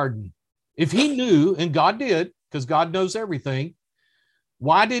in the garden? If he knew, and God did, because God knows everything,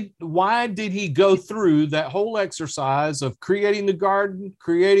 why did he go through that whole exercise of creating the garden,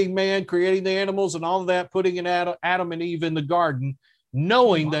 creating man, creating the animals and all of that, putting in Adam and Eve in the garden,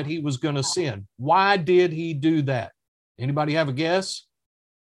 knowing that he was going to sin? Why did he do that? Anybody have a guess?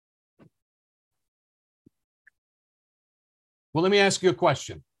 Well, let me ask you a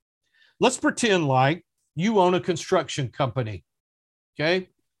question. Let's pretend like you own a construction company. Okay.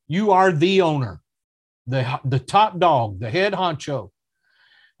 You are the owner, the top dog, the head honcho.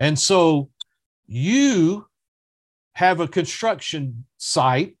 And so you have a construction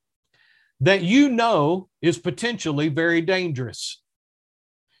site that you know is potentially very dangerous.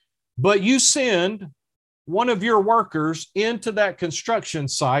 But you send one of your workers into that construction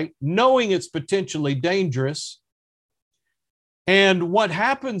site knowing it's potentially dangerous. And what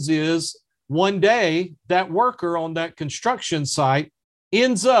happens is one day that worker on that construction site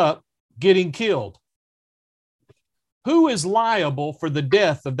ends up getting killed. Who is liable for the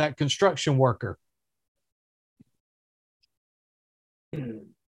death of that construction worker?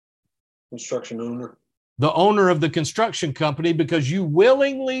 Construction owner. The owner of the construction company, because you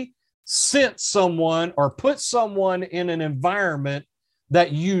willingly sent someone or put someone in an environment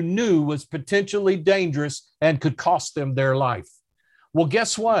that you knew was potentially dangerous and could cost them their life. Well,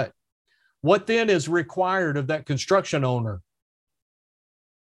 guess what? What then is required of that construction owner?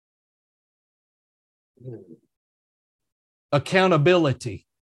 Accountability.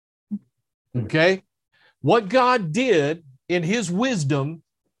 Okay? What God did in his wisdom,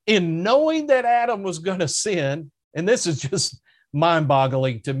 in knowing that Adam was going to sin, and this is just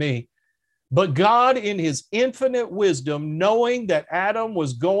mind-boggling to me, but God in his infinite wisdom, knowing that Adam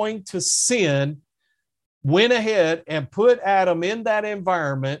was going to sin, went ahead and put Adam in that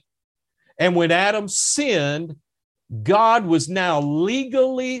environment. And when Adam sinned, God was now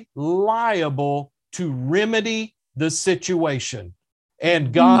legally liable to remedy the situation.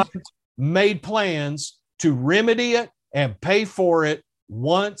 And God made plans to remedy it and pay for it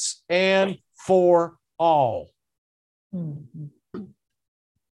once and for all. Good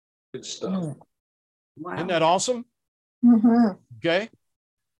stuff. Wow. Isn't that awesome? Okay.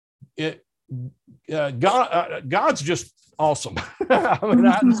 God's just awesome. I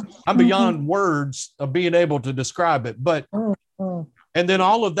mean, I'm beyond words of being able to describe it. But and then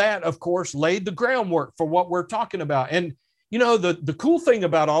all of that, of course, laid the groundwork for what we're talking about. And you know, the cool thing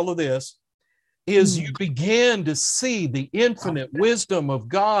about all of this is you begin to see the infinite wisdom of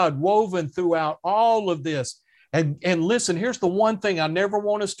God woven throughout all of this. And listen, here's the one thing I never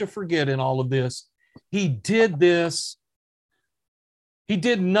want us to forget in all of this. He did this. He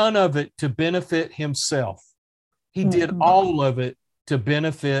did none of it to benefit himself. He did all of it to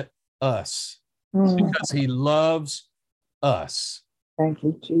benefit us because he loves us. Thank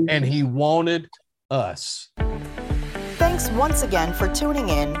you, Jesus. And he wanted us. Thanks once again for tuning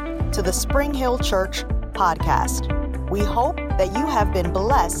in to the Spring Hill Church podcast. We hope that you have been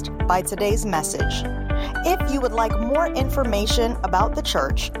blessed by today's message. If you would like more information about the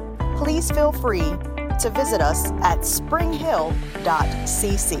church, please feel free to visit us at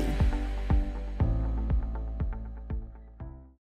springhill.cc.